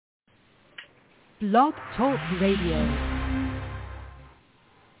Blog Talk Radio.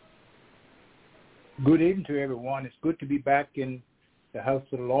 Good evening to everyone. It's good to be back in the house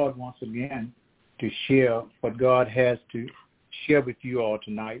of the Lord once again to share what God has to share with you all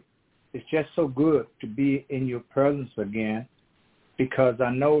tonight. It's just so good to be in your presence again, because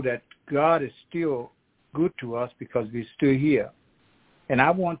I know that God is still good to us because we're still here. And I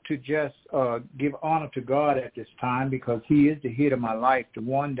want to just give honor to God at this time, because he is the head of my life, the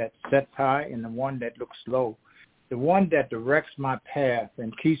one that sets high and the one that looks low, the one that directs my path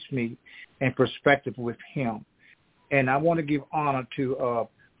and keeps me in perspective with him. And I want to give honor to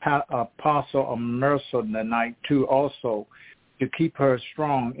Apostle Mercer tonight, too, also, to keep her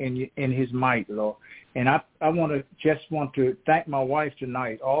strong in his might, Lord. And I want to thank my wife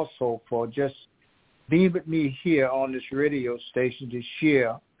tonight also for just being with me here on this radio station to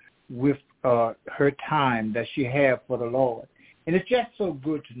share with her time that she has for the Lord. And it's just so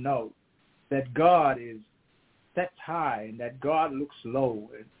good to know that God is set high and that God looks low.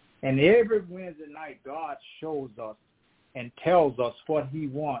 And every Wednesday night, God shows us and tells us what he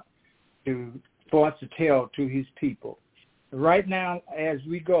wants for us to tell to his people. Right now, as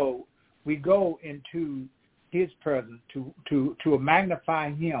we go into his presence to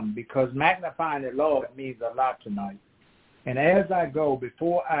magnify him, because magnifying the Lord means a lot tonight. And as I go,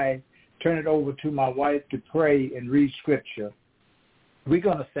 before I turn it over to my wife to pray and read scripture, we're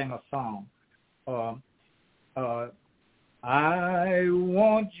going to sing a song. I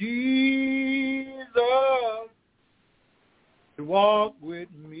want Jesus to walk with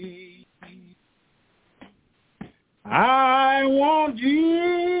me. I want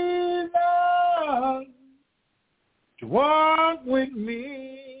Jesus to walk with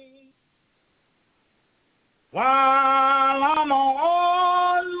me while I'm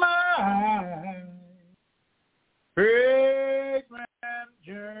on my fragrant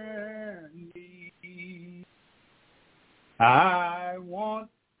journey. I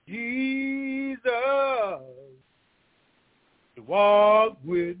want Jesus to walk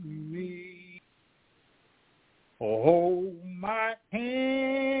with me. Hold my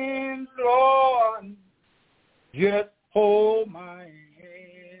hand, Lord, just hold my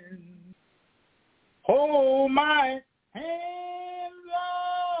hand. Hold my hand,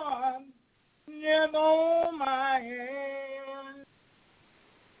 Lord, just hold my hand.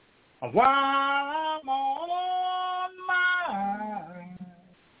 While I'm on my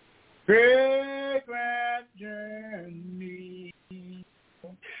fragrant journey,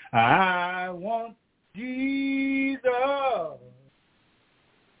 I want Jesus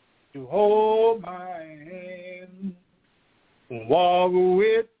to hold my hand. Walk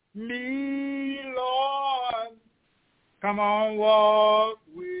with me, Lord. Come on, walk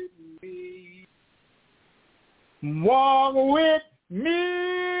with me. Walk with me,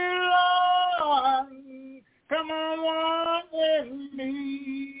 Lord. Come on, walk with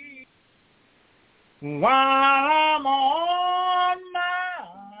me. While I'm on my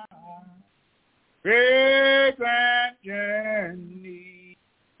fragrant journey,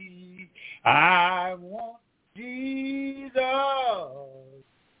 I want Jesus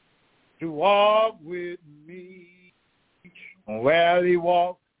to walk with me. Well, he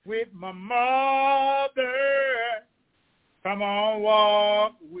walked with my mother. Come on,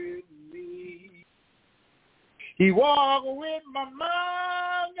 walk with me. He walked with my mother.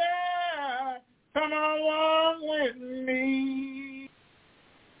 Come on, walk with me.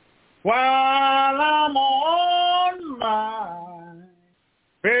 While I'm on my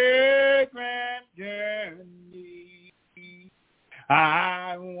fragrant journey,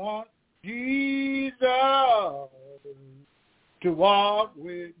 I want Jesus to walk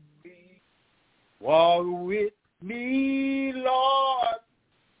with me. Walk with me, Lord.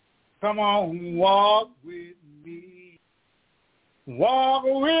 Come on, walk with me. Walk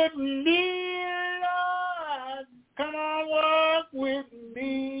with me, Lord. Come on, walk with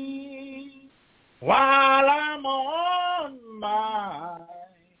me. While I'm on my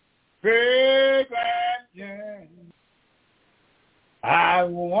fragrant journey, I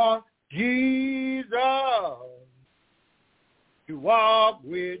want Jesus to walk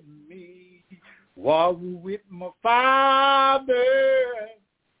with me. Walk with my Father.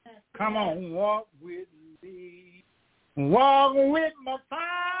 Come on, walk with me. Walk with my Father.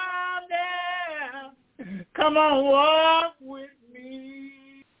 Come on, walk with me.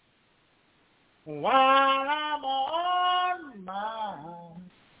 While I'm on my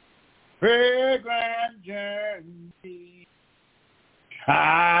fragrant journey,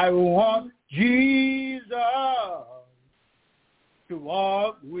 I want Jesus to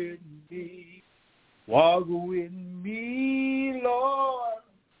walk with me. Walk with me, Lord.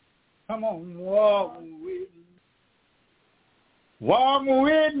 Come on, walk with me. Walk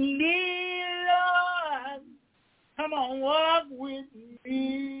with me, Lord. Come on, walk with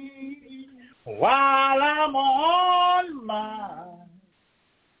me while I'm on my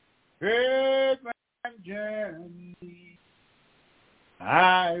pilgrim journey.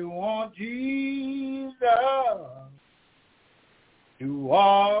 I want Jesus to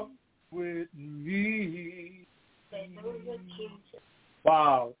walk with me.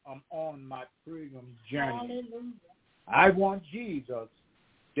 While I'm on my pilgrim journey. Hallelujah. I want Jesus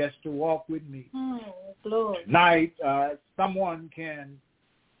just to walk with me. Tonight, someone can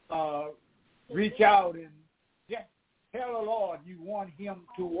reach out and just tell the Lord you want him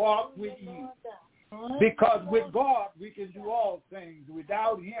to walk with you. Because with God, we can do all things.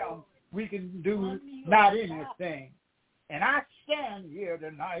 Without him, we can do not anything. And I stand here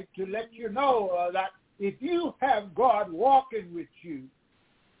tonight to let you know that if you have God walking with you,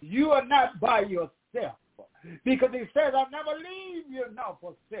 you are not by yourself. Because he says, I'll never leave you nor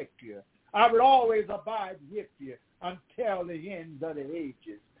forsake you. I will always abide with you until the end of the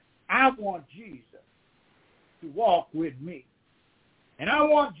ages. I want Jesus to walk with me. And I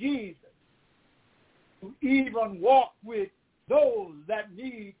want Jesus to even walk with those that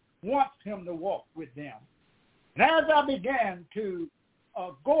wants him to walk with them. And as I began to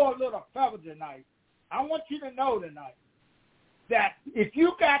go a little further tonight, I want you to know tonight that if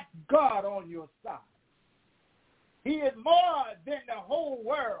you got God on your side, he is more than the whole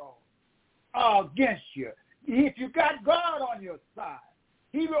world against you. If you got God on your side,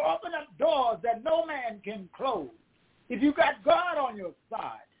 he will open up doors that no man can close. If you got God on your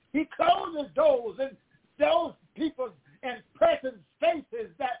side, he closes doors and those people and persons'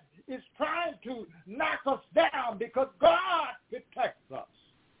 faces that is trying to knock us down because God protects us.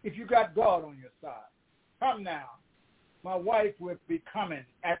 If you got God on your side. Come now. My wife will be coming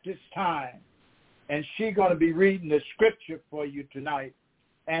at this time, and she's going to be reading the scripture for you tonight,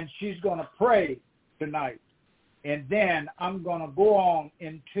 and she's going to pray tonight. And then I'm going to go on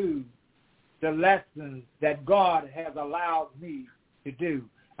into the lessons that God has allowed me to do.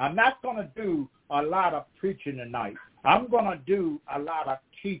 I'm not going to do a lot of preaching tonight. I'm going to do a lot of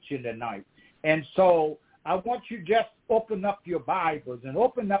teaching tonight. And so I want you just open up your Bibles and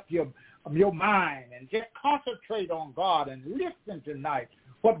open up your mind and just concentrate on God and listen tonight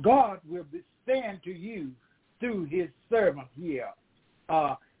what God will be saying to you through his servant here.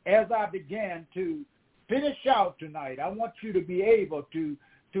 As I began to finish out tonight, I want you to be able to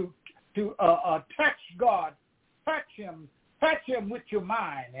touch God, touch him with your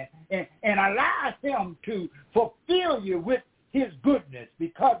mind and allow him to fulfill you with his goodness,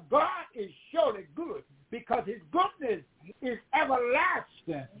 because God is surely good, because his goodness is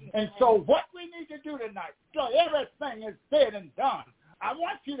everlasting. And so what we need to do tonight, so everything is said and done, I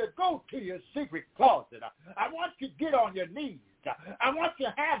want you to go to your secret closet. I want you to get on your knees. I want you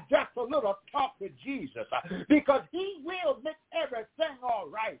to have just a little talk with Jesus, because he will make everything all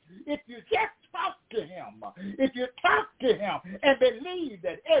right if you just talk to him. If you talk to him and believe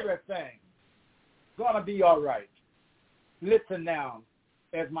that everything's going to be all right. Listen now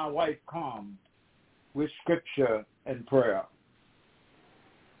as my wife comes with scripture and prayer.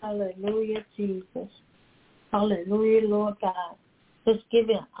 Hallelujah, Jesus. Hallelujah, Lord God. Just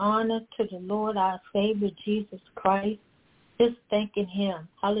giving honor to the Lord, our Savior, Jesus Christ. Just thanking him.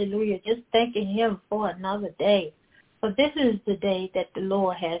 Hallelujah. Just thanking him for another day. For this is the day that the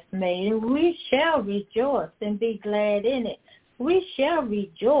Lord has made, and we shall rejoice and be glad in it. We shall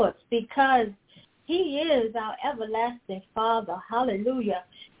rejoice because he is our everlasting Father. Hallelujah.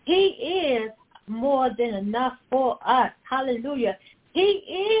 He is more than enough for us. Hallelujah. He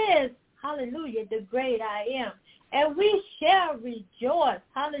is, hallelujah, the great I am. And we shall rejoice,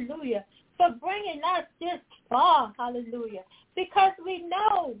 hallelujah, for bringing us this far, hallelujah, because we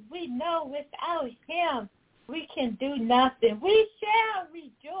know without him we can do nothing. We shall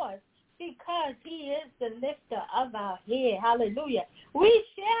rejoice because he is the lifter of our head, hallelujah. We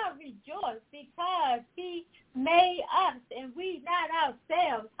shall rejoice because he made us and we not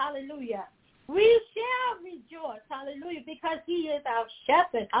ourselves, hallelujah. We shall rejoice, hallelujah, because he is our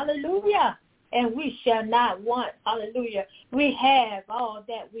shepherd, hallelujah. And we shall not want, hallelujah. We have all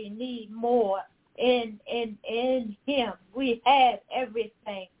that we need more in him. We have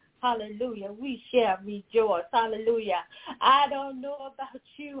everything, hallelujah. We shall rejoice, hallelujah. I don't know about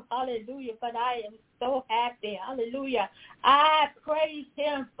you, hallelujah, but I am so happy, hallelujah. I praise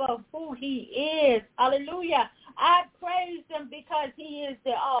him for who he is, hallelujah. I praise him because he is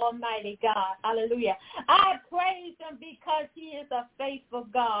the Almighty God. Hallelujah. I praise him because he is a faithful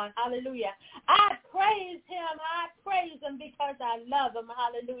God. Hallelujah. I praise him. I praise him because I love him.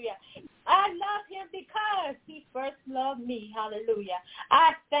 Hallelujah. I love him because he first loved me. Hallelujah.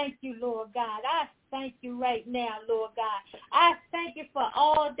 I thank you, Lord God. I thank you right now, Lord God. I thank you for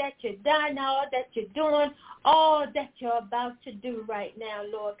all that you've done, all that you're doing, all that you're about to do right now,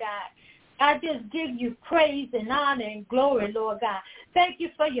 Lord God. I just give you praise and honor and glory, Lord God. Thank you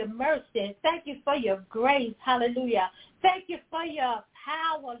for your mercy. Thank you for your grace. Hallelujah. Thank you for your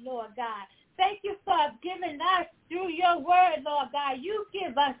power, Lord God. Thank you for giving us through your word, Lord God. You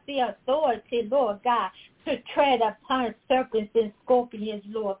give us the authority, Lord God, to tread upon serpents and scorpions,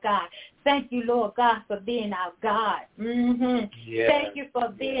 Lord God. Thank you, Lord God, for being our God. Yes. Thank you for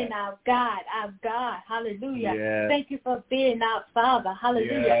being our God, hallelujah. Yes. Thank you for being our Father,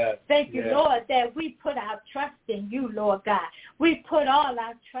 hallelujah. Yes. Thank you, Lord, that we put our trust in you, Lord God. We put all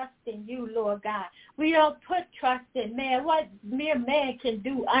our trust in you, Lord God. We don't put trust in man. What mere man can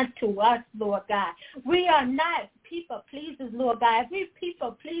do unto us, Lord God. We are not people pleasers, Lord God. If we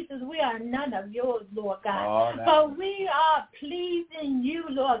people pleasers, we are none of yours, Lord God. But we are pleasing you,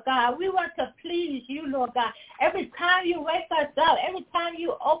 Lord God. We want to please you, Lord God. Every time you wake us up, every time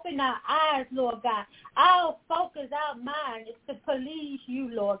you open our eyes, Lord God, our focus, our mind is to please you,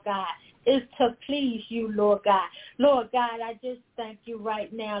 Lord God. Is to please you, Lord God. Lord God, I just thank you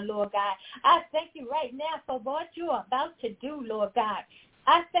right now, Lord God. I thank you right now for what you're about to do, Lord God.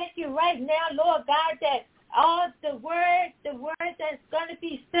 I thank you right now, Lord God, that all the word that's going to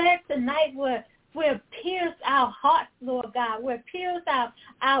be said tonight will pierce our hearts, Lord God. Will pierce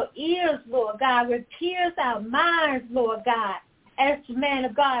our ears, Lord God. Will pierce our minds, Lord God. As the man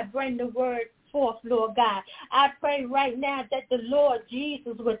of God bring the word forth, Lord God. I pray right now that the Lord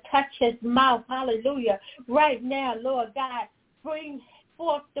Jesus will touch his mouth. Hallelujah. Right now, Lord God, bring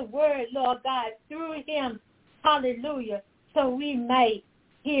forth the word, Lord God, through him. Hallelujah. So we may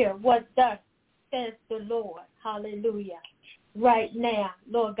hear what thus says the Lord. Hallelujah. Right now,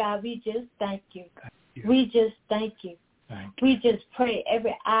 Lord God, we just thank you. We just thank you. We just pray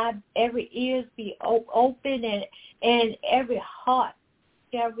every eye, every ears be open and every heart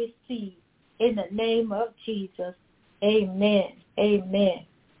shall receive in the name of Jesus. Amen. Amen.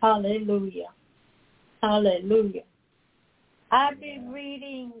 Hallelujah. Hallelujah. I've been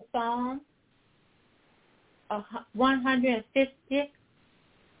reading Psalm 150.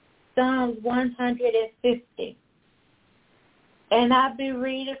 Psalms 150. And I'll be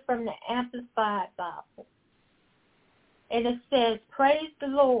reading from the Amplified Bible. And it says, praise the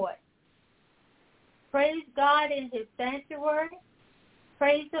Lord. Praise God in his sanctuary.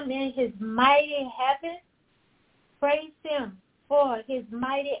 Praise him in his mighty heaven. Praise him for his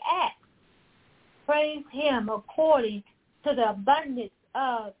mighty acts. Praise him according to the abundance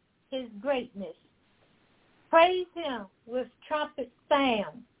of his greatness. Praise him with trumpet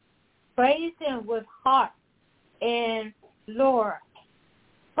sound. Praise him with harp and lyre.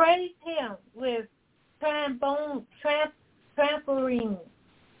 Praise him with trombone, trampoline,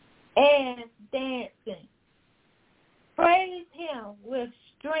 and dancing. Praise him with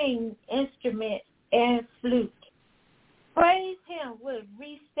string instruments and flute. Praise him with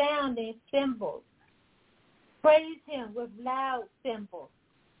resounding cymbals. Praise him with loud cymbals.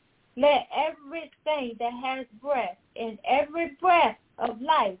 Let everything that has breath and every breath of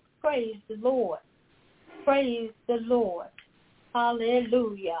life praise the Lord. Praise the Lord.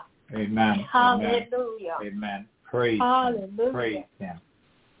 Hallelujah. Amen. Hallelujah. Amen. Praise Hallelujah. Him. Praise him.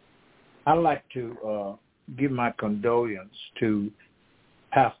 I'd like to give my condolence to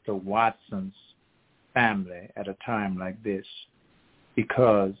Pastor Watson's family at a time like this,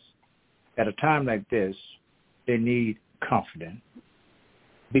 because at a time like this, they need comforting.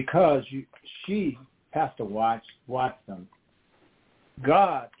 Because Pastor Watson,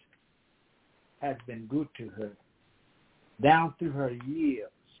 God has been good to her. Down through her years,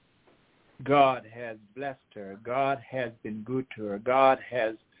 God has blessed her. God has been good to her. God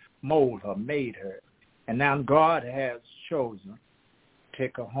has molded her, made her. And now God has chosen to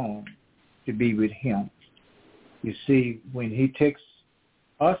take her home to be with him. You see, when he takes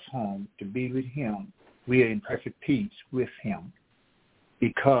us home to be with him, we are in perfect peace with him,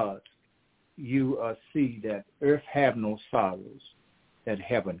 because you see that earth have no sorrows that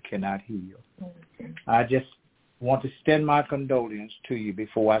heaven cannot heal. Mm-hmm. I just want to extend my condolence to you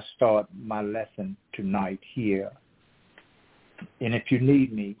before I start my lesson tonight here. And if you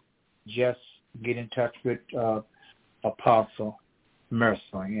need me, just get in touch with Apostle Mercer,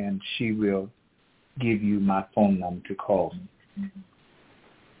 and she will give you my phone number to call me.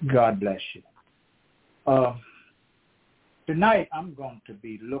 Mm-hmm. God bless you. Tonight, I'm going to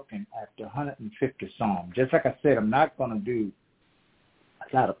be looking at the 150th Psalm. Just like I said, I'm not going to do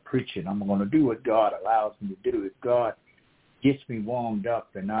a lot of preaching. I'm going to do what God allows me to do. If God gets me warmed up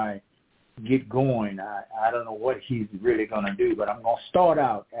and I get going, I don't know what he's really going to do, but I'm going to start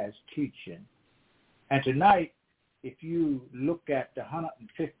out as teaching. And tonight, if you look at the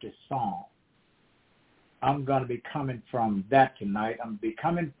 150th Psalm, I'm going to be coming from that tonight. I'm going to be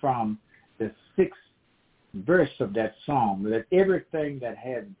coming from the 6th verse of that psalm. Let everything that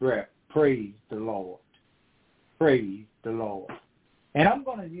has breath praise the Lord. Praise the Lord. And I'm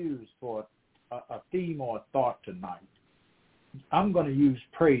going to use for a theme or a thought tonight, I'm going to use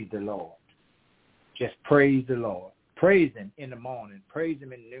praise the Lord. Just praise the Lord. Praise him in the morning. Praise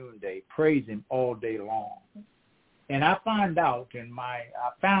him in noonday. Praise him all day long. And I found out in my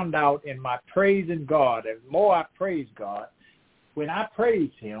praising God, and more I praise God, when I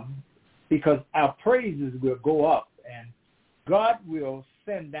praise him, because our praises will go up and God will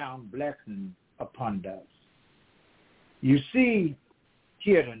send down blessings upon us. You see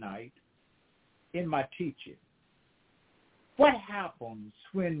here tonight in my teaching, what happens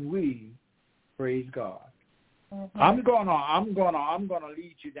when we praise God? Mm-hmm. I'm gonna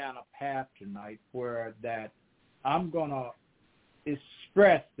lead you down a path tonight where that I'm gonna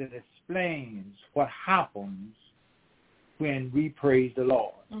express and explains what happens when we praise the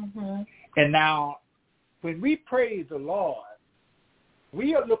Lord. Mm-hmm. And now, when we praise the Lord,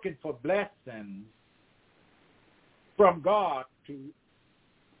 we are looking for blessings from God to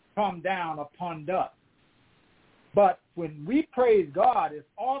come down upon us. But when we praise God, it's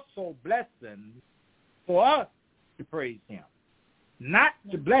also blessings for us to praise him. Not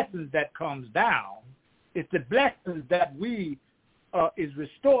the blessings that comes down, it's the blessings that we is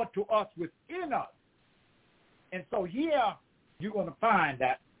restored to us within us. And so here you're going to find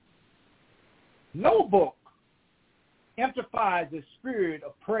that no book emphasizes the spirit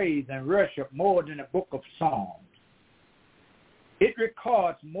of praise and worship more than the book of Psalms. It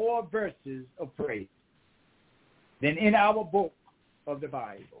records more verses of praise than in our book of the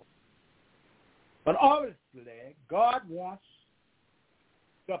Bible. But obviously, God wants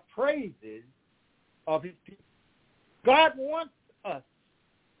the praises of his people. God wants us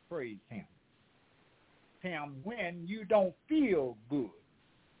to praise him when you don't feel good.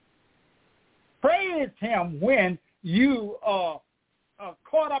 Praise him when you are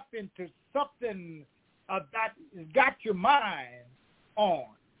caught up into something that got your mind on.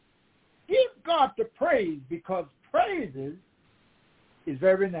 Give God the praise, because praises is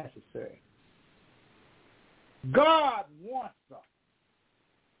very necessary. God wants us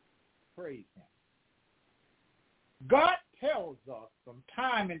to praise him. God tells us from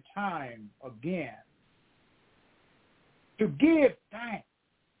time and time again to give thanks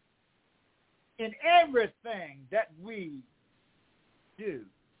in everything that we do.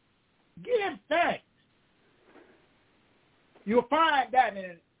 Give thanks. You'll find that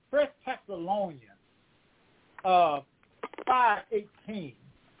in 1 Thessalonians 5:18.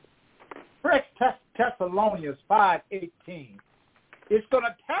 1 Thessalonians 5:18. It's going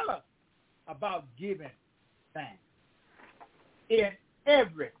to tell us about giving thanks in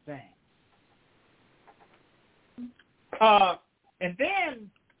everything. And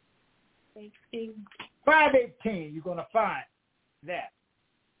then 5:18, you're going to find that.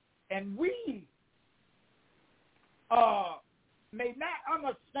 And we may not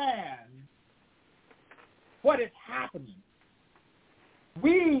understand what is happening.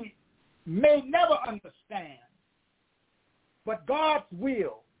 We may never understand, but God's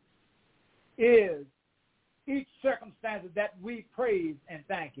will is each circumstance that we praise and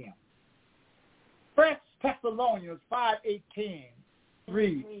thank him. 1 Thessalonians 5:18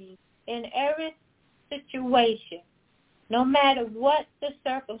 reads, in every situation, no matter what the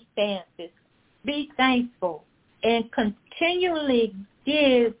circumstances, be thankful and continually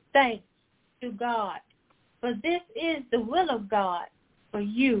give thanks to God, for this is the will of God for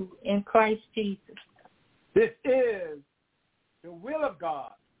you in Christ Jesus. This is the will of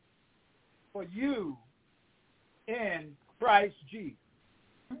God for you in Christ Jesus.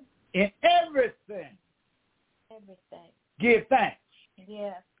 In everything, give thanks.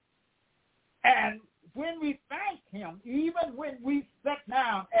 Yes. And when we thank him, even when we sit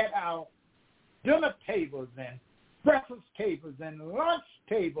down at our dinner tables and breakfast tables and lunch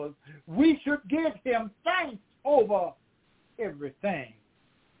tables, we should give him thanks over everything,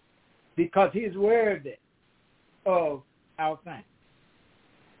 because he's worthy of our thanks.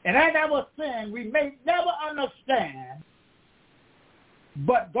 And as I was saying, we may never understand,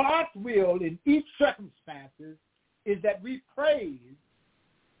 but God's will in each circumstances is that we praise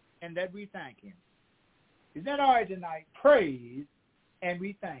and that we thank him. Isn't that all right tonight? Praise, and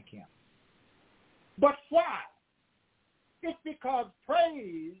we thank him. But why? It's because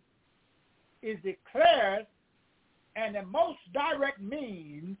praise is declared and the most direct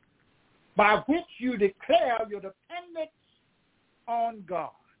means by which you declare your dependence on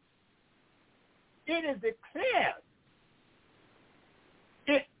God. It is declared.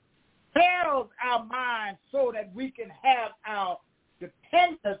 It tells our minds so that we can have our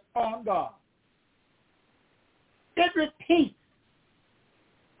dependence on God. It repeats.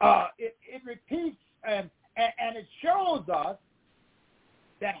 It repeats and it shows us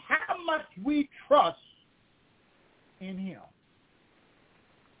that how much we trust in him.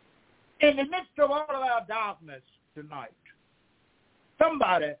 In the midst of all of our darkness tonight,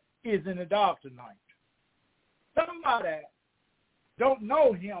 somebody is in the dark tonight. Somebody don't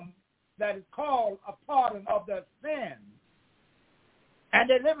know him that is called a pardon of their sins. And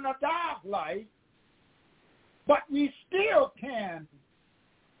they live in a dark life, but we still can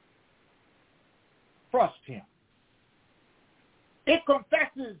trust him. It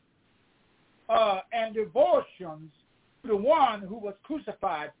confesses and devotions to the one who was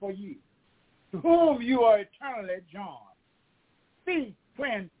crucified for you, to whom you are eternally joined. See,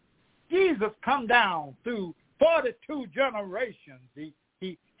 when Jesus come down through 42 generations,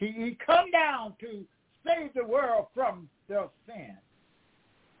 he come down to save the world from their sin.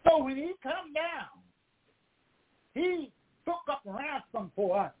 So when he come down, he took up ransom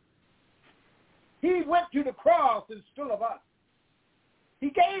for us. He went to the cross instead of us. He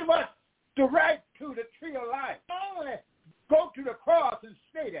gave us the right to the tree of life. Only go to the cross and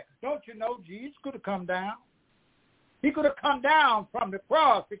stay there. Don't you know Jesus could have come down? He could have come down from the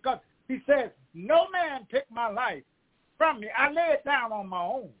cross because he says, no man take my life from me. I lay it down on my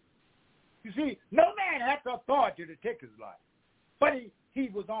own. You see, no man has the authority to take his life. But he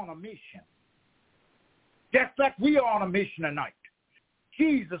was on a mission. Just like we are on a mission tonight.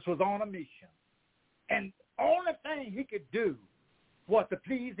 Jesus was on a mission. And the only thing he could do was to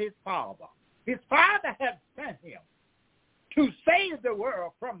please his Father. His Father had sent him to save the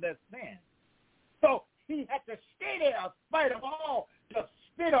world from their sin. So he had to stay there in spite of all the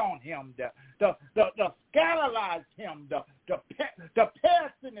spit on him, the scandalize him, the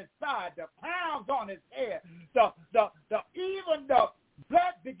pest in his side, the pounds on his head, even the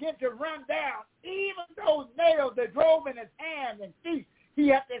blood began to run down, even those nails that drove in his hands and feet. He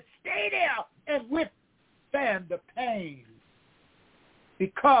had to stay there and withstand the pain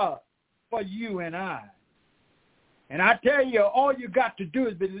because for you and I. And I tell you, all you got to do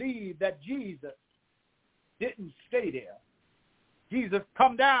is believe that Jesus didn't stay there. Jesus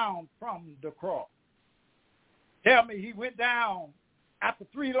come down from the cross. Tell me he went down. After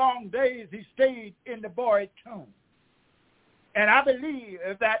 3 long days, he stayed in the borrowed tomb. And I believe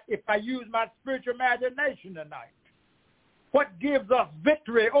that if I use my spiritual imagination tonight, what gives us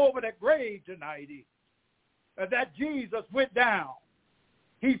victory over the grave tonight is that Jesus went down.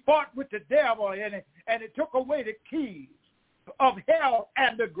 He fought with the devil, and it took away the keys of hell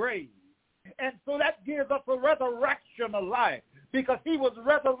and the grave. And so that gives us a resurrection of life because he was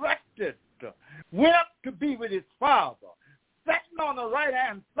resurrected, went up to be with his Father, sitting on the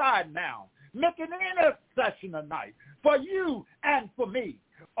right-hand side now, making an intercession tonight for you and for me.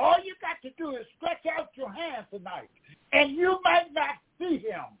 All you got to do is stretch out your hand tonight, and you might not see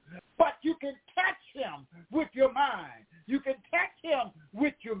him, but you can touch him with your mind. You can touch him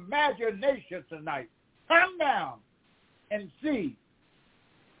with your imagination tonight. Come down and see.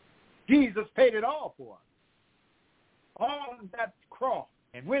 Jesus paid it all for us on that cross.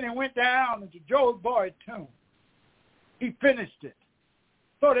 And when he went down into Joe's borrowed tomb, he finished it.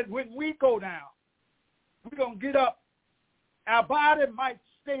 So that when we go down, we're going to get up. Our body might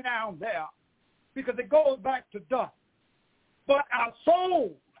stay down there because it goes back to dust. But our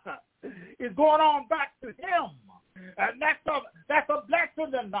soul is going on back to him. And that's a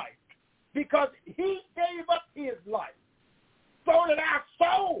blessing tonight because he gave up his life so that our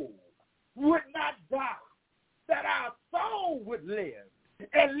soul would not die, that our soul would live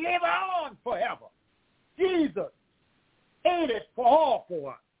and live on forever. Jesus paid it all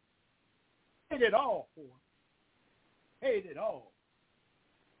for us. Paid it all for us. Paid it all.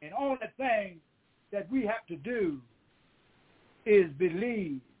 And only thing that we have to do is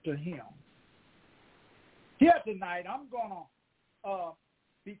believe to him. Here tonight, I'm going to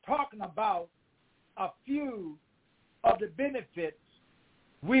be talking about a few of the benefits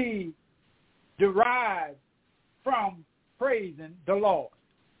we derive from praising the Lord.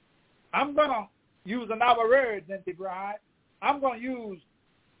 I'm going to use another word than derive. I'm going to use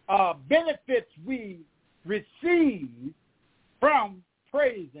benefits we receive from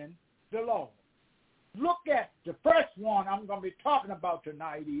praising the Lord. Look one I'm going to be talking about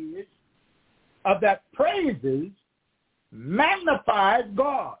tonight is that praises magnifies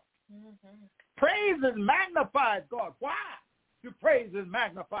God. Mm-hmm. Praises magnifies God. Why do praises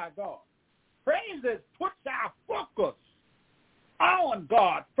magnify God? Praises puts our focus on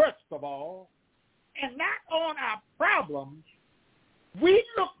God, first of all, and not on our problems. We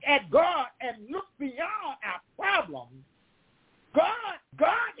look at God and look beyond our problems. God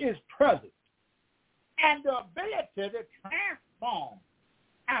is present, and the ability to transform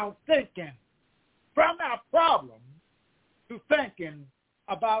our thinking from our problems to thinking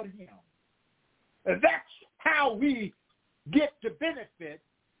about him. That's how we get the benefit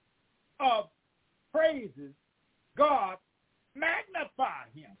of praises. God magnify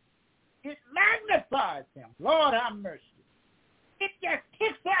him. It magnifies him. Lord have mercy. It just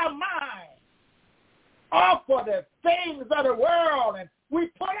kicks our mind off of the things of the world, and we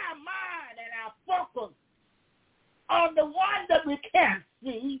put our mind and our focus on the one that we can't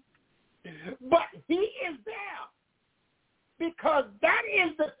see, but he is there, because that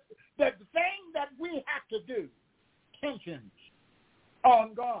is the thing that we have to do, tensions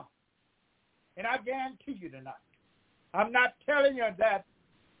on God. And I guarantee you tonight, I'm not telling you that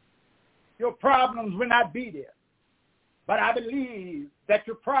your problems will not be there, but I believe that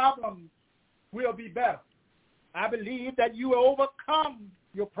your problems will be better. I believe that you will overcome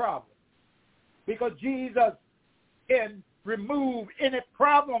your problems, because Jesus can remove any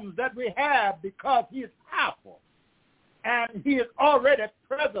problems that we have, because he is powerful and he is already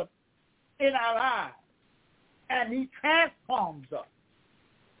present in our lives, and he transforms us.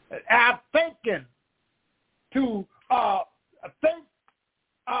 Our thinking to think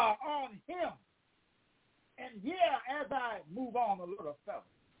on him. And here, as I move on a little further,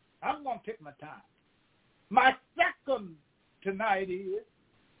 I'm going to take my time. My second tonight is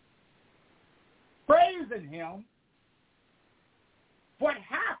praising him. What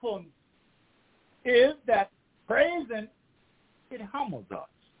happens is that praising, it humbles us.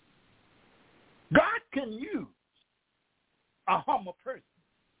 God can use a humble person.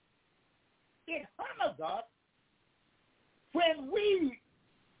 It humbles us when we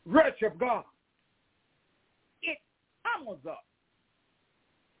worship God. It humbles us.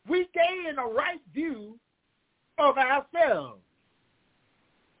 We gain a right view of ourselves.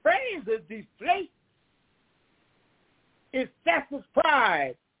 Praise is deflate. It sets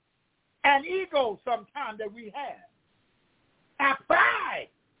pride and ego sometimes that we have. Our pride,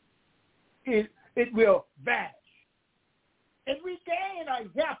 it will vanish. And we gain a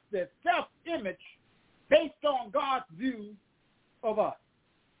healthy self-image based on God's view of us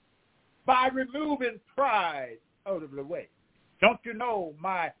by removing pride out of the way. Don't you know,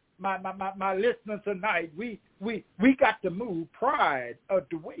 my listeners tonight, we got to move pride out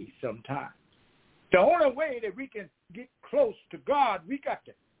the way sometimes. The only way that we can get close to God, we got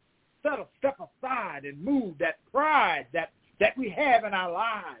to step aside and move that pride that we have in our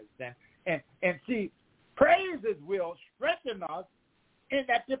lives. And see, praises will strengthen us in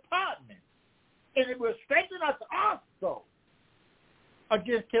that department. And it will strengthen us also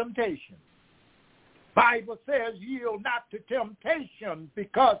against temptation. Bible says, yield not to temptation,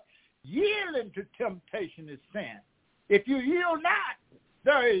 because yielding to temptation is sin. If you yield not,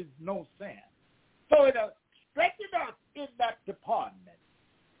 there is no sin. So it'll strengthen us in that department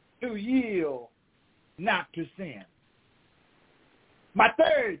to yield not to sin. My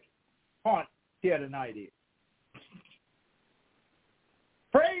third point here tonight is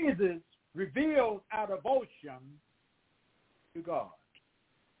praises reveals our devotion to God.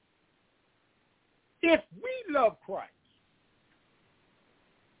 If we love Christ,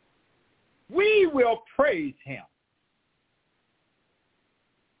 we will praise him.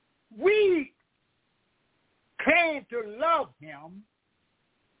 We claim to love him,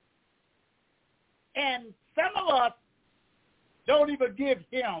 and some of us don't even give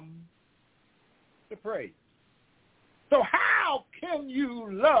him the praise. So how can you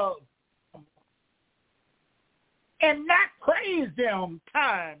love him and not praise them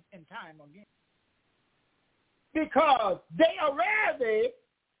time and time again? Because they are worthy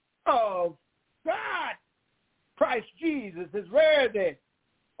of God. Christ Jesus is worthy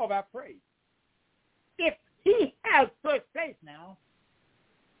of our praise. If he has first place now,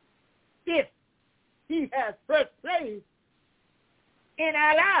 if he has first place in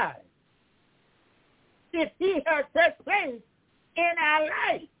our lives, if he has first place in our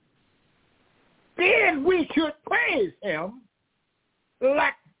life, then we should praise him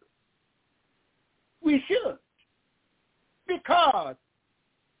like we should, because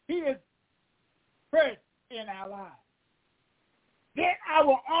he is first in our lives. Then I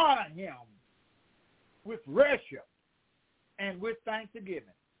will honor him with worship and with thanksgiving.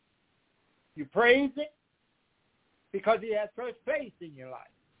 You praise Him because He has first place in your life.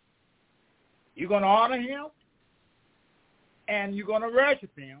 You're going to honor Him, and you're going to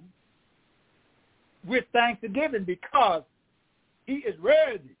worship Him with thanksgiving because He is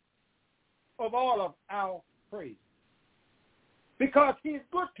worthy of all of our praise. Because He is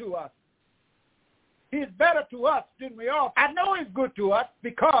good to us. He is better to us than we are. I know He's good to us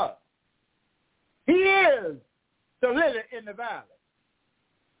because He is the lily in the valley.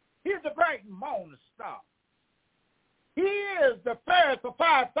 He's the bright morning star. He is the first of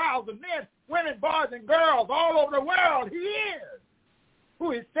 5,000 men, women, boys, and girls all over the world. He is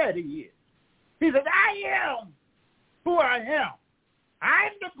who He said He is. He said, I am who I am.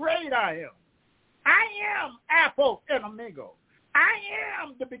 I'm the great I am. I am Alpha and Omega. I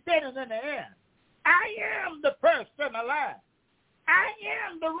am the beginning and the end. I am the first and the last. I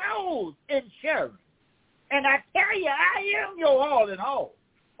am the rose in Sharon. And I tell you, I am your all in all.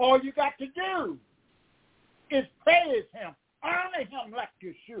 All you got to do is praise Him, honor Him like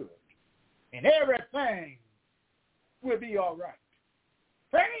you should, and everything will be all right.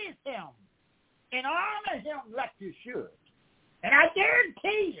 Praise Him and honor Him like you should. And I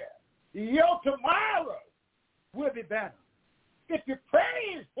guarantee you, your tomorrow will be better. If you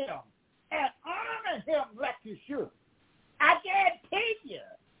praise Him and honor Him like you should, I guarantee you,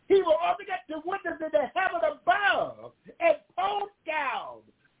 He will open up the windows of the heaven above and pour down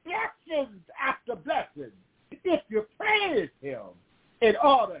blessings after blessings if you praise Him and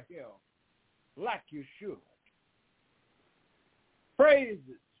honor Him like you should. Praises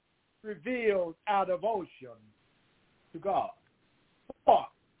reveals our devotion to God.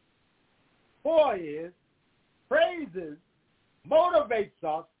 Four is praises motivates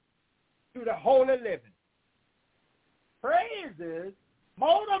us to the holy living. Praises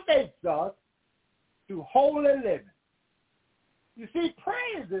motivates us to holy living. You see,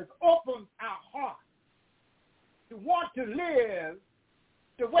 praises opens our heart to want to live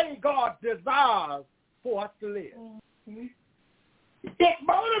the way God desires for us to live. Mm-hmm. It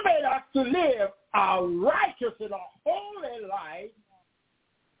motivates us to live a righteous and a holy life,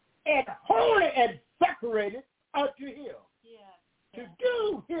 and holy and separated unto Him. Yeah. To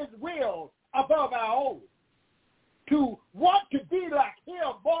do His will above our own. To want to be like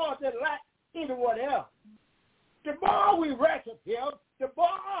Him more than like anyone else. The more we worship Him, the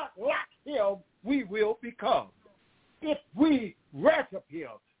more like Him we will become. If we worship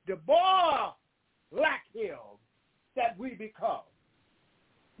Him, the more like Him that we become.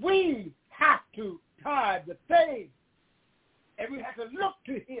 We have to tie the thing, and we have to look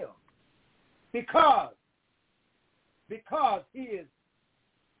to Him because He is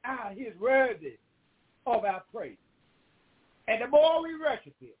worthy of our praise. And the more we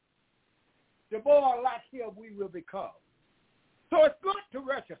worship Him, the more like Him we will become. So it's good to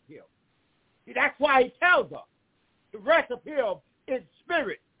worship Him. That's why He tells us to worship Him in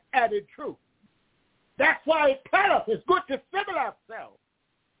spirit and in truth. That's why He tells us it's good to assemble ourselves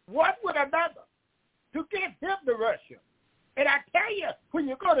one with another to give Him the worship. And I tell you, when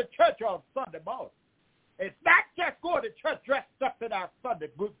you go to church on Sunday morning, it's not just going to church dressed up in our Sunday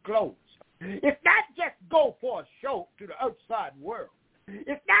good clothes. It's not just go for a show to the outside world.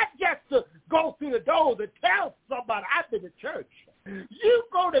 It's not just to go through the doors and tell somebody I've been to church. You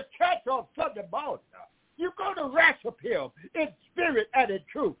go to church on Sunday morning. You go to worship Him in spirit and in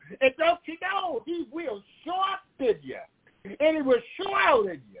truth. And don't you know, He will show up in you. And He will show out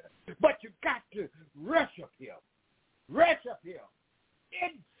in you. But you got to worship Him. Worship Him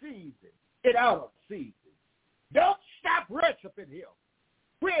in season and out of season. Don't stop worshiping Him.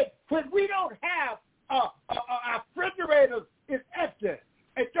 When we don't have our refrigerator is empty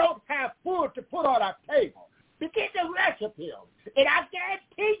and don't have food to put on our table, begin to worship Him. And I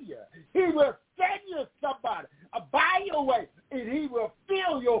guarantee you, He will send you somebody by your way, and He will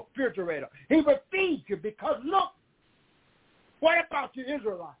fill your refrigerator. He will feed you because, look, what about the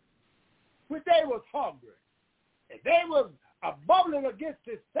Israelites? When they was hungry, and they was bubbling against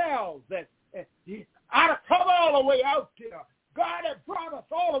themselves, and I'd have come all the way out there. God had brought us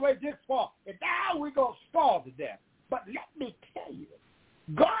all the way this far, and now we're going to starve to death. But let me tell you,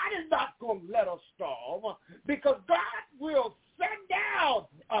 God is not going to let us starve because God will send down,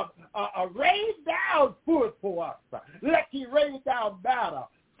 rain down food for us. Let He rain down manna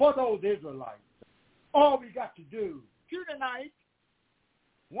for those Israelites. All we got to do, you tonight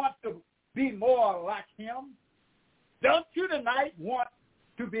want to be more like Him? Don't you tonight want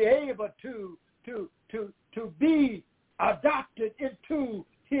to be able to be adopted into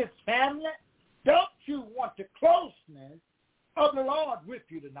His family? Don't you want the closeness of the Lord with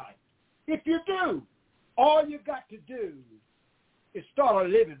you tonight? If you do, all you got to do is start a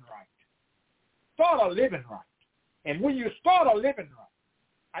living right. Start a living right. And when you start a living right,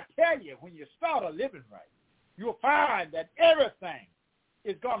 I tell you, when you start a living right, you'll find that everything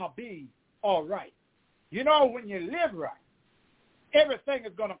is going to be all right. You know, when you live right, everything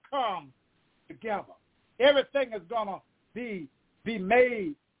is going to come together. Everything is going to be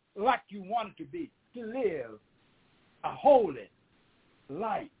made like you want it to be, to live a holy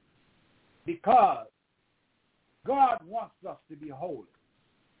life, because God wants us to be holy,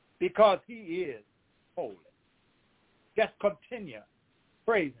 because he is holy. Just continue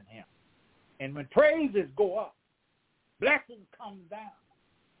praising him. And when praises go up, blessings come down.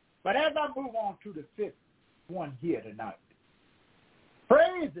 But as I move on to the fifth one here tonight,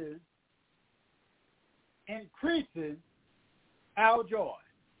 praises increases our joy.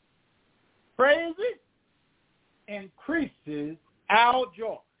 Praises increases our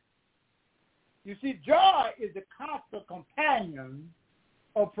joy. You see, joy is the constant companion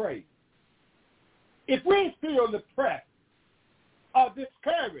of praise. If we feel depressed or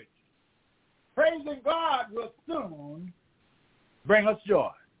discouraged, praising God will soon bring us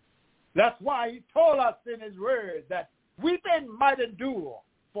joy. That's why he told us in his word that weeping might endure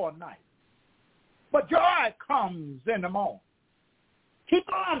for a night, but joy comes in the morning.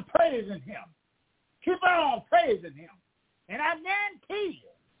 Keep on praising him. Keep on praising him. And I guarantee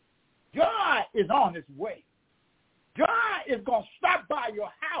you, joy is on its way. Joy is going to stop by your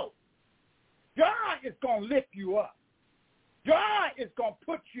house. Joy is going to lift you up. Joy is going to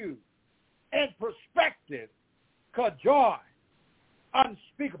put you in perspective, because joy,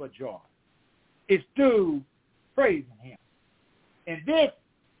 unspeakable joy, is through praising him. And this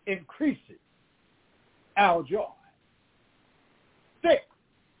increases our joy. 6,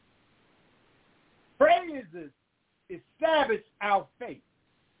 praises establish our faith.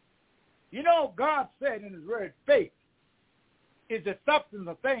 You know, God said in his word, faith is the substance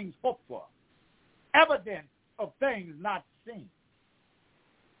of things hoped for, evidence of things not seen.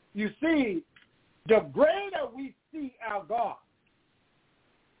 You see, the greater we see our God,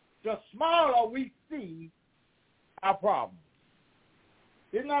 the smaller we see our problems.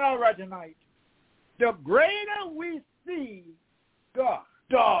 Isn't that all right tonight? The greater we see God,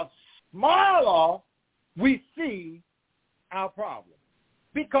 the smaller we see our problems.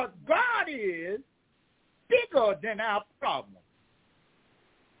 Because God is bigger than our problems.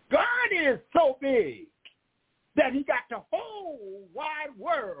 God is so big that he got the whole wide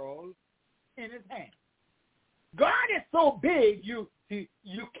world in his hand. God is so big, you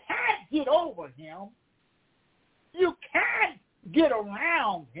can't get over him. You can't get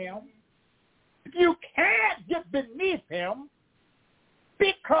around him. You can't get beneath him,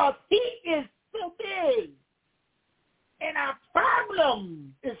 because he is so big. And our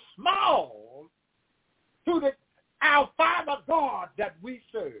problem is small to our Father God that we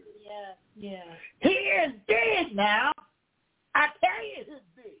serve. Yeah. He is big now. I tell you he's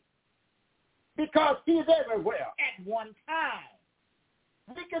big, because he's everywhere at one time.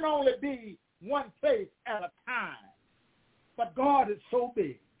 We can only be one place at a time. But God is so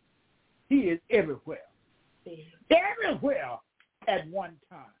big. He is everywhere. Everywhere at one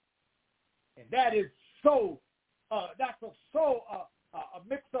time. And that is so,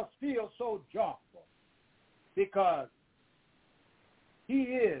 makes us feel so joyful, because he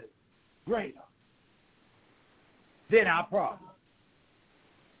is greater than our problem.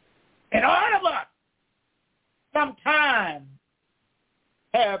 And all of us sometimes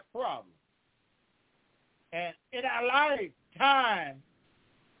have problems. And in our lifetime,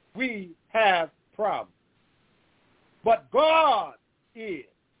 we have problems. But God is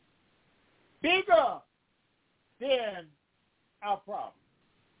bigger than our problems.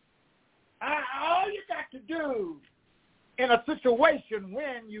 All you got to do in a situation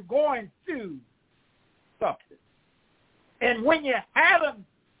when you're going through something, and when you're having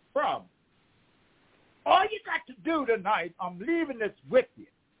problems, all you got to do tonight, I'm leaving this with you,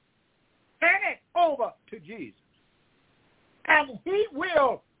 turn it over to Jesus, and he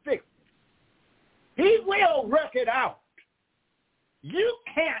will fix it. He will work it out. You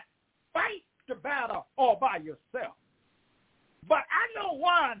can't fight the battle all by yourself. But I know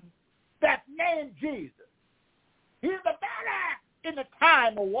one that's named Jesus. He's a battle in the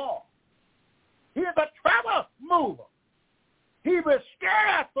time of war. He's a trouble mover. He will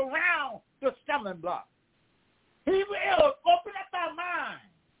stir us around the stumbling block. He will open up our minds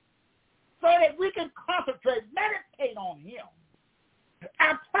so that we can concentrate, meditate on him.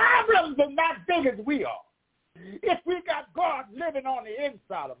 Our problems are not big as we are. If we got God living on the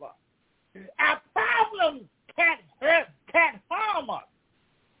inside of us, our problems can't hurt, can't harm us,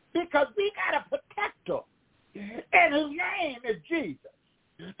 because we got a protector. And his name is Jesus.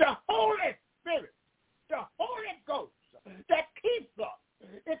 The Holy Spirit, the Holy Ghost that keeps us.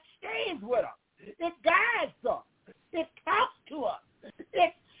 It stays with us. It guides us. It talks to us.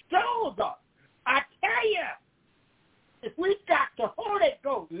 It shows us. I tell you, if we got the Holy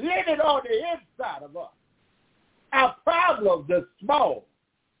Ghost living on the inside of us, our problems are small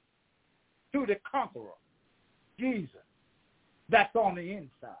to the conqueror, Jesus, that's on the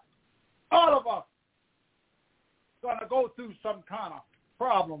inside. All of us going to go through some kind of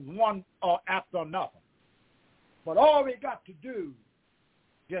problems, one or after another. But all we got to do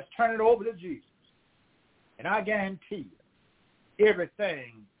is just turn it over to Jesus. And I guarantee you,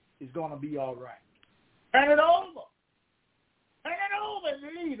 everything is going to be all right. Turn it over. Turn it over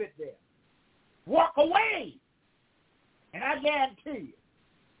and leave it there. Walk away. And I guarantee you,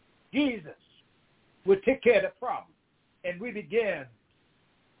 Jesus will take care of the problem. And we begin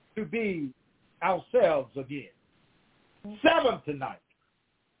to be ourselves again. 7 tonight.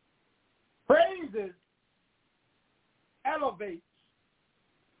 Praises elevates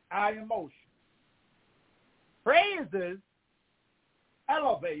our emotion. Praises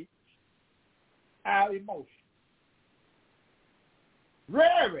elevates our emotion.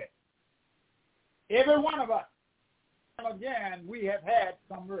 Rarely, every one of us, again, we have had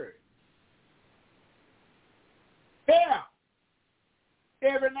some words. Fail.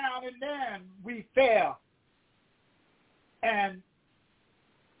 Every now and then we fail. And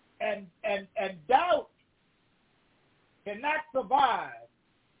doubt cannot survive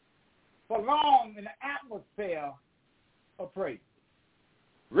for long in the atmosphere of praise.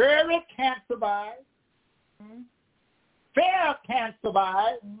 Rarely can't survive. Mm-hmm. Fear can't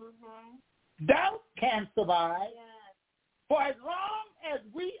survive. Mm-hmm. Doubt can't survive. Yes. For as long as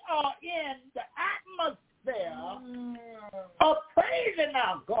we are in the atmosphere of praising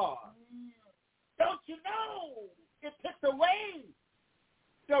our God, don't you know, it takes away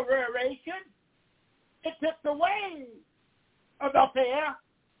the rearation. It takes away the fear.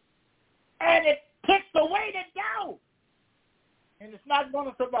 And it takes away the doubt. And it's not going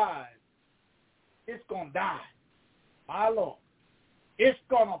to survive. It's going to die. My Lord. It's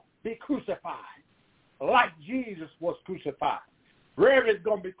going to be crucified like Jesus was crucified. Rarely is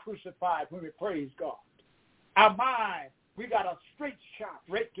going to be crucified when we praise God. Our mind, we got a straight shot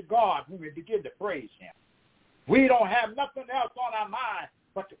right to God when we begin to praise him. We don't have nothing else on our mind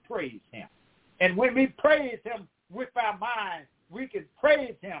but to praise him. And when we praise him with our mind, we can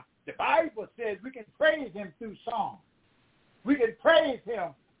praise him. The Bible says we can praise him through song. We can praise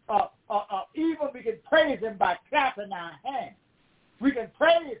him, even we can praise him by clapping our hands. We can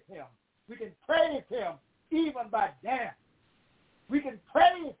praise him. We can praise him even by dancing. We can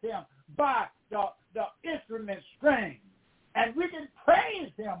praise him by the instrument strings. And we can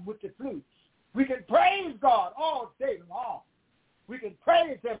praise him with the flutes. We can praise God all day long. We can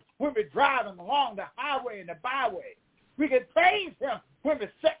praise him when we're driving along the highway and the byway. We can praise him when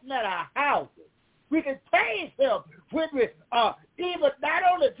we're sitting at our houses. We can praise him when we even not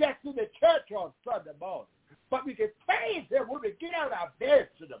only just in the church on Sunday morning, but we can praise him when we get out of our beds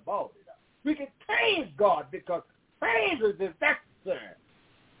in the morning. We can praise God because praise is necessary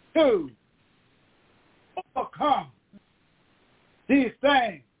to overcome these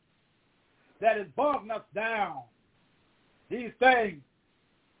things that is bogging us down, these things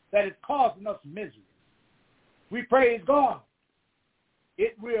that is causing us misery. We praise God.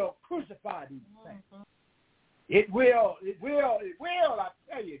 It will crucify these things. It will, I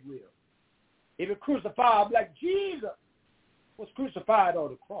tell you it will. It will crucify like Jesus was crucified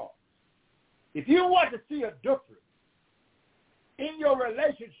on the cross. If you want to see a difference in your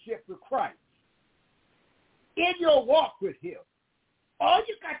relationship with Christ, in your walk with him, all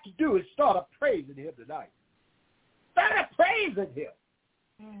you got to do is start praising him tonight. Start praising him.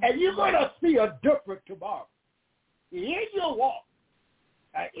 And you're going to see a difference tomorrow. In your walk,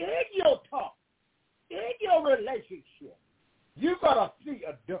 in your talk, in your relationship, you're going to see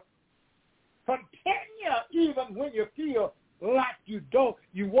a difference. Continue even when you feel like you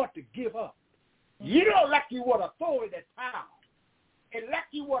want to give up. You don't like you want to throw in the towel. And like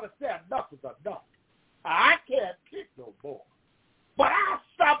you want to say enough is enough. I can't pick no more. But I'll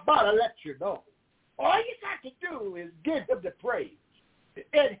stop by to let you know. All you got to do is give him the praise.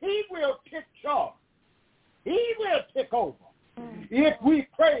 And he will take charge. He will take over. If we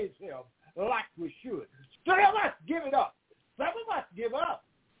praise him like we should. Some of us give it up. Some of us give up.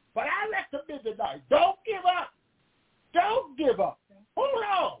 But I recommend tonight, don't give up. Don't give up. Hold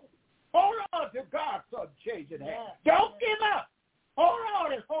on. Hold on to God's unchanging hand. Don't give up. Hold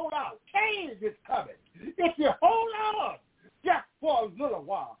on and hold on. Change is coming. If you hold on just for a little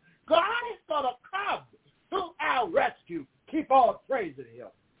while, God is going to come through our rescue. Keep on praising him.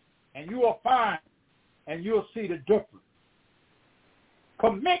 And you will find and you'll see the difference.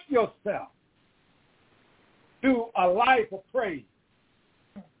 Commit yourself to a life of praise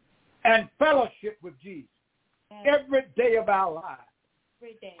and fellowship with Jesus every day of our lives.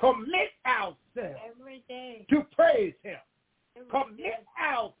 Every day. Commit ourselves Every day. to praise him. Every Commit day.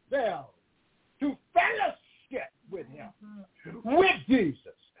 ourselves to fellowship with him, with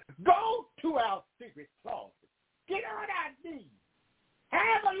Jesus. Go to our secret closet. Get on our knees.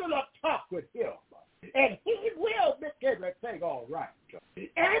 Have a little talk with him. And he will make everything all right.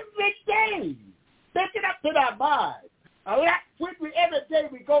 Every day, pick it up to our minds. Every day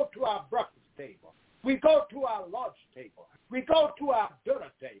we go to our breakfast table. We go to our lunch table. We go to our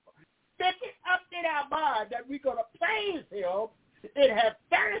dinner table. Pick it up in our mind that we're going to praise him and have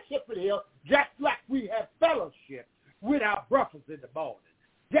fellowship with him just like we have fellowship with our brothers in the morning.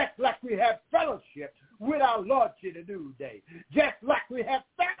 Just like we have fellowship with our lunch in the noonday. Just like we have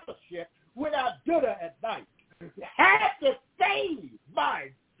fellowship with our dinner at night. Have the same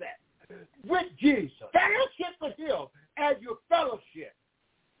mindset with Jesus. Fellowship with him as you fellowship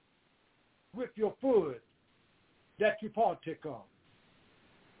with your food that you partake of.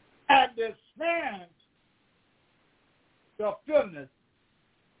 And experience the fullness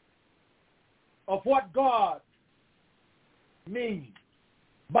of what God means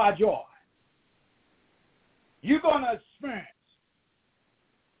by joy. You're going to experience,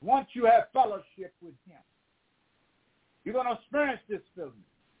 once you have fellowship with him, you're going to experience this fullness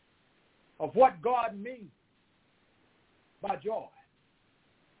of what God means by joy.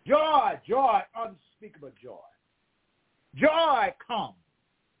 Joy, unspeakable joy. Joy comes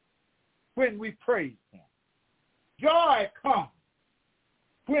when we praise him. Joy comes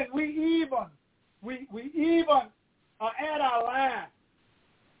when we even are at our last.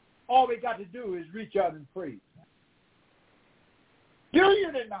 All we got to do is reach out and praise him. Do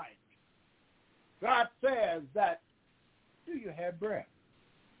you tonight? God says that, do you have breath?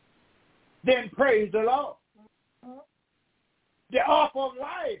 Then praise the Lord. The offer of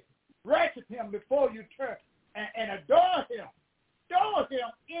life, worship him before you turn and adore him. Adore him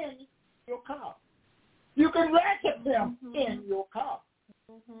in your car. You can worship him in your car.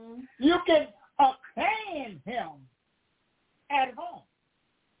 You can acclaim him at home.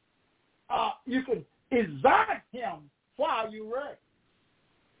 You can exalt him while you work.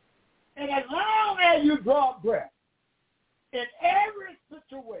 And as long as you draw breath, in every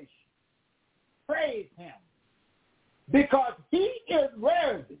situation, praise him. Because he is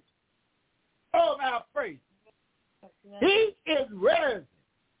worthy of our praise. He is worthy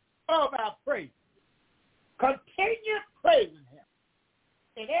of our praise. Continue praising him.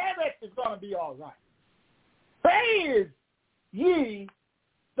 And everything's going to be all right. Praise ye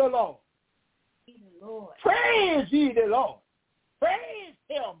the Lord. Praise ye the Lord. Praise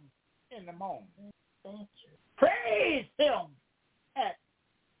him in the morning. Praise him at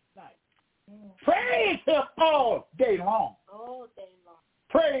night. Praise him all day long. All day long.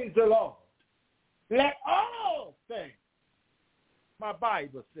 Praise the Lord. Let all things, my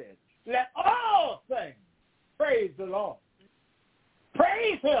Bible says, let all things praise the Lord.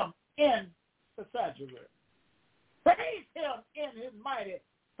 Praise him in the sanctuary. Praise him in his mighty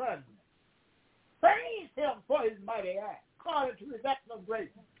presence. Praise him for his mighty act, according to his excellent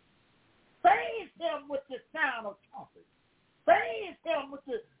greatness. Praise him with the sound of trumpets. Praise him with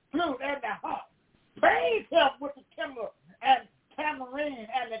the flute and the harp. Praise him with the timbrel and tambourine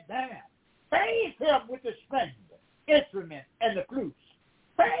and the dance. Praise him with the string instrument and the flutes.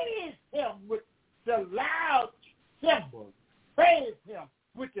 Praise him with the loud cymbals. Praise him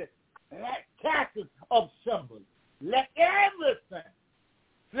with the classes of cymbals. Let everything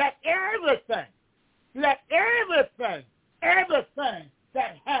that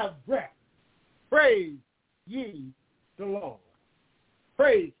has breath, praise ye the Lord.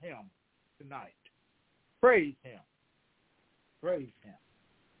 Praise him tonight. Praise him. Praise him.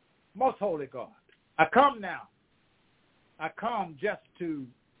 Most holy God, I come now. I come just to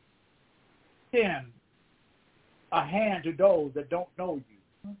extend a hand to those that don't know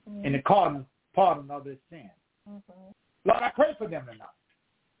you in the pardon of their sin. Lord, I pray for them tonight.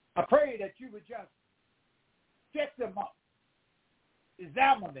 I pray that you would just set them up,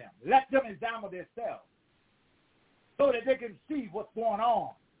 examine them, let them examine themselves so that they can see what's going on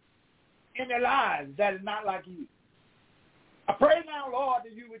in their lives that is not like you. I pray now, Lord,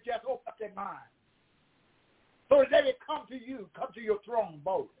 that you would just open up their mind so that they would come to you, come to your throne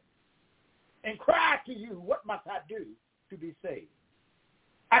boldly, and cry to you, what must I do to be saved?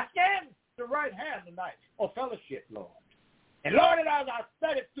 I stand the right hand tonight of fellowship, Lord. And Lord, as I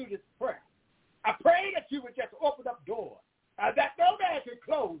study through this prayer, I pray that you would just open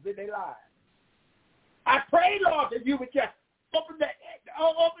that you would just open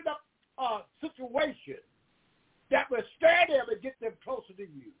up situations that will stir them and get them closer to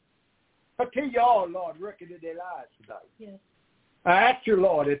you. Continue on, Lord, working in their lives tonight. Yes. I ask you,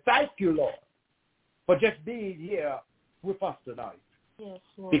 Lord, and thank you, Lord, for just being here with us tonight. Yes,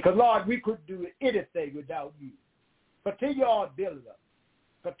 Lord. Because, Lord, we couldn't do anything without you. Continue on building us.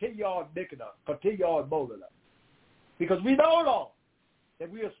 Continue on making us. Continue on molding us. Because we know, Lord,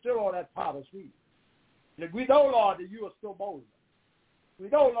 that we are still on that potter's wheel. That we know, Lord, that you are still molding us. We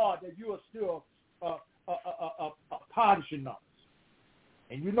know, Lord, that you are still polishing us.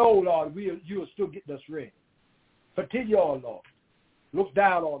 And you know, Lord, you are still getting us ready. Continue on, Lord. Look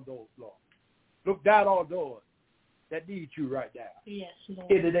down on those, Lord. Look down on those that need you right now. Yes,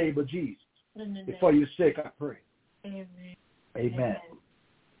 Lord. In the name of Jesus. And for your sake, I pray. Amen. Amen.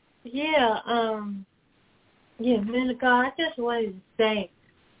 Yeah, man of God, I just wanted to say,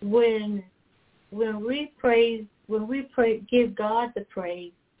 when we give God the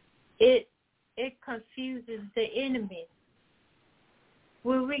praise, it confuses the enemy.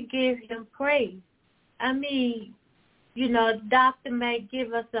 When we give him praise, I mean, you know, the doctor may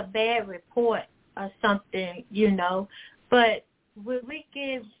give us a bad report or something, you know, but when we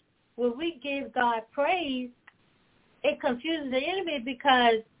give God praise, it confuses the enemy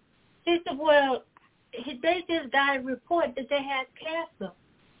because he said, well, they just got a report that they had cancer.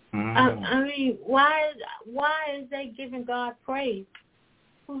 I mean, why is they giving God praise?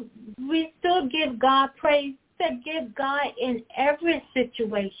 We still give God praise. To give God in every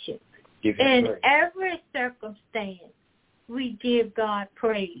situation, in every circumstance, we give God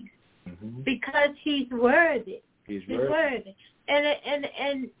praise because He's worthy. He's worthy. And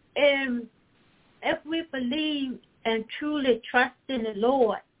if we believe and truly trust in the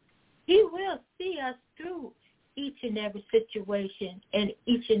Lord, He will see us through each and every situation and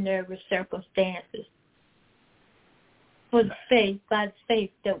each and every circumstances by the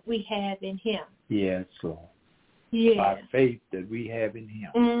faith that we have in Him. Yes, Lord. Yes. By faith that we have in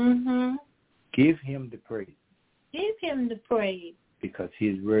Him. Mm-hmm. Give Him the praise. Give Him the praise. Because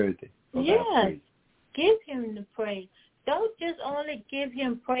He's worthy of yes. our praise. Give Him the praise. Don't just only give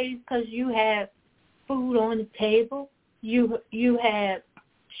Him praise because you have food on the table, you have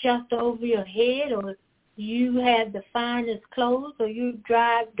shelter over your head, or you have the finest clothes, or you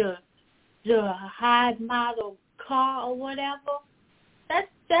drive the high model car or whatever. That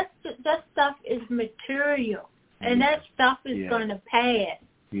stuff is material. And that stuff is going to pass.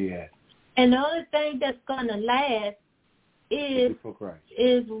 Yeah. And the only thing that's going to last is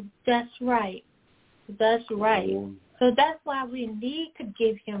that's right. That's right. So that's why we need to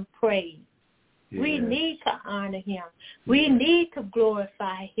give Him praise. Yeah. We need to honor Him. We need to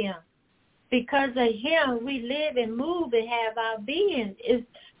glorify Him. Because of Him, we live and move and have our being.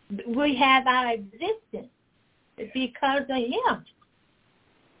 We have our existence because of Him.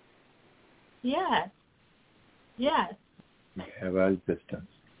 Yes. Yes. We have our existence.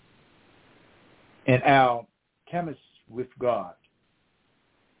 And our chemist with God,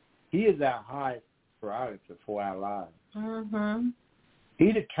 He is our highest priority for our lives. Mm-hmm.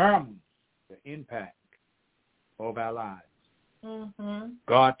 He determines the impact of our lives. Mm-hmm.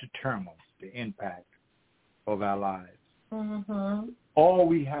 God determines the impact of our lives. Mm-hmm. All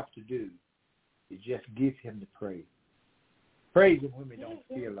we have to do is just give Him the praise. Praise Him when we don't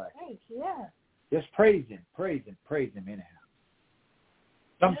feel like it. Yeah. Just praise Him anyhow.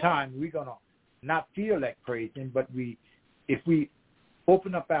 Sometimes we're going to not feel like praising, but if we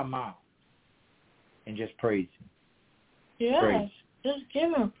open up our mouth and just praise Him. Yeah, praise. Just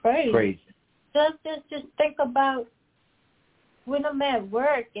give Him praise. Praise Him. Just think about when I'm at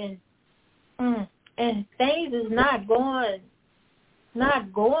work and things is not going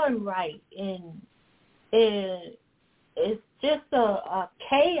right, and it's just a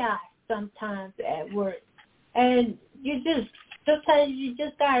chaos sometimes at work, and sometimes you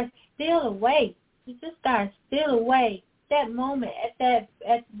just gotta steal away. You just gotta steal away that moment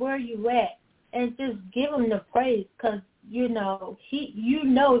at where you at, and just give Him the praise, because He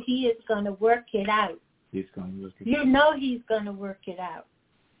is gonna work it out. He's gonna work it out. You know He's gonna work it out.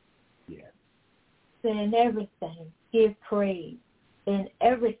 Yeah. In everything, give praise. In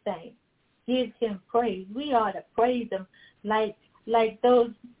everything, give Him praise. We ought to praise Him like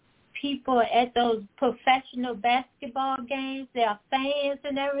those people at those professional basketball games. They are fans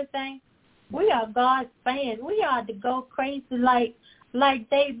and everything. We are God's fans. We ought to go crazy like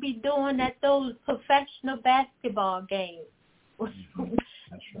they be doing at those professional basketball games. Mm-hmm.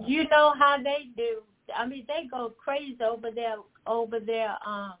 That's right. You know how they do. I mean, they go crazy over their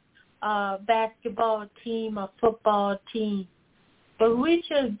basketball team or football team. But we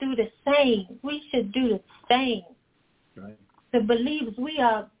should do the same. We should do the same. right. The believers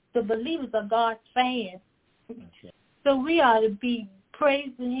are God's fans. That's right. So we ought to be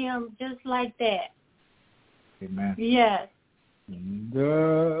praising him just like that. Amen. Yes.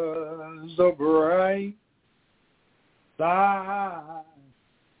 There's a bright side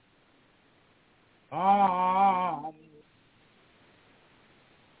on.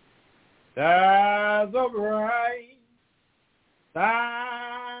 There's a bright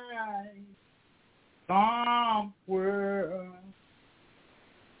side somewhere.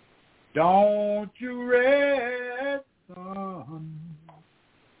 Don't you rest, son,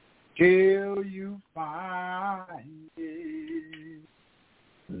 till you find it.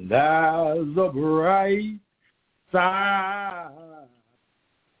 There's a bright side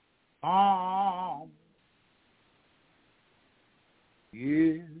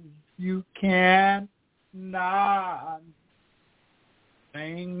if you cannot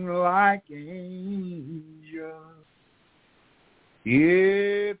sing like angels,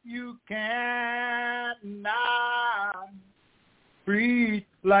 if you cannot preach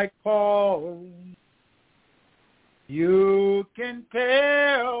like Paul, you can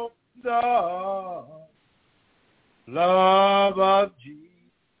tell the love of Jesus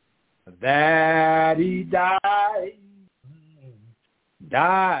that he died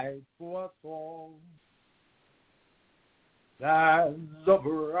for us all. There's a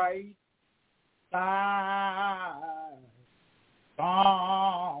bright side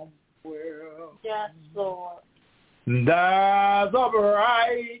somewhere. Yes, Lord. There's a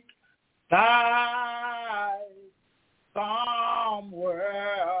bright side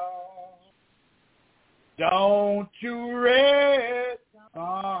somewhere. Don't you rest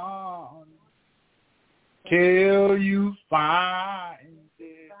on till you find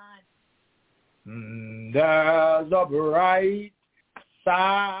it. There's a bright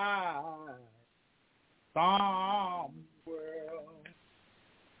side somewhere.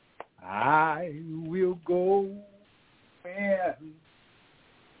 I will go in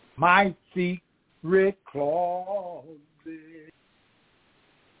my secret closet.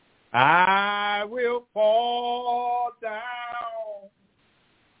 I will fall down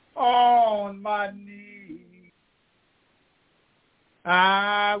on my knees.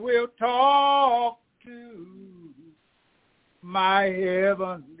 I will talk to my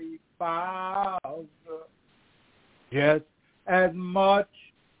heavenly Father just as much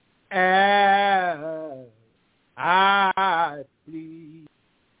as I please.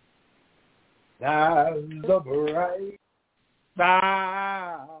 There's a bright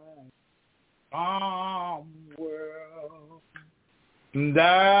side somewhere.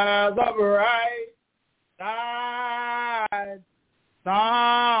 There's a bright side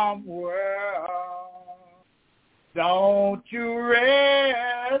somewhere. Don't you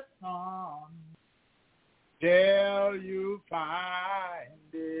rest on till you find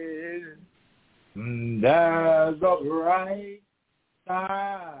it. There's a bright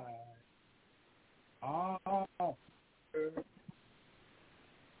side.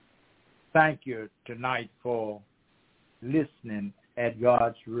 Thank you tonight for listening at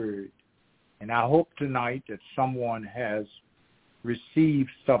God's Word. And I hope tonight that someone has received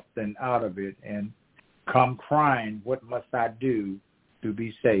something out of it and come crying, what must I do to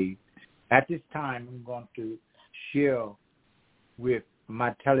be saved? At this time, I'm going to share with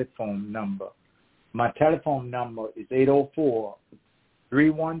my telephone number. My telephone number is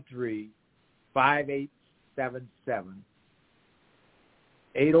 804-313-5877.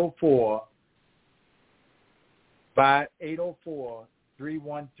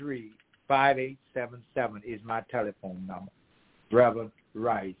 804-313-5877 is my telephone number. Reverend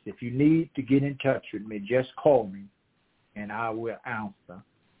Rice. If you need to get in touch with me, just call me and I will answer.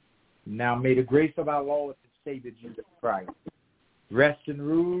 Now may the grace of our Lord and Savior Jesus Christ rest and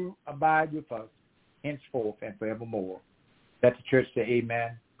rule, abide with us henceforth and forevermore. Let the church say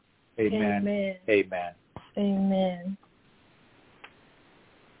amen. Amen. Amen. Amen. Amen.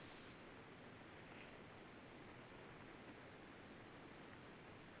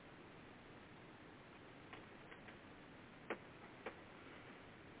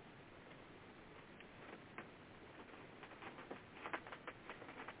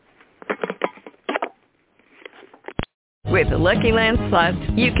 With the Lucky Land Slots,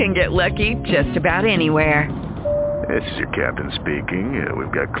 you can get lucky just about anywhere. This is your captain speaking.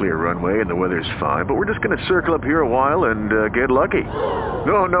 We've got clear runway and the weather's fine, but we're just going to circle up here a while and get lucky.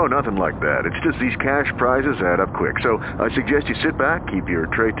 No, nothing like that. It's just these cash prizes add up quick. So I suggest you sit back, keep your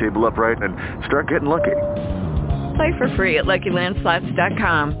tray table upright, and start getting lucky. Play for free at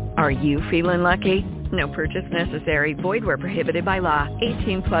LuckyLandSlots.com. Are you feeling lucky? No purchase necessary. Void where prohibited by law.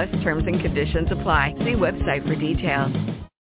 18+ terms and conditions apply. See website for details.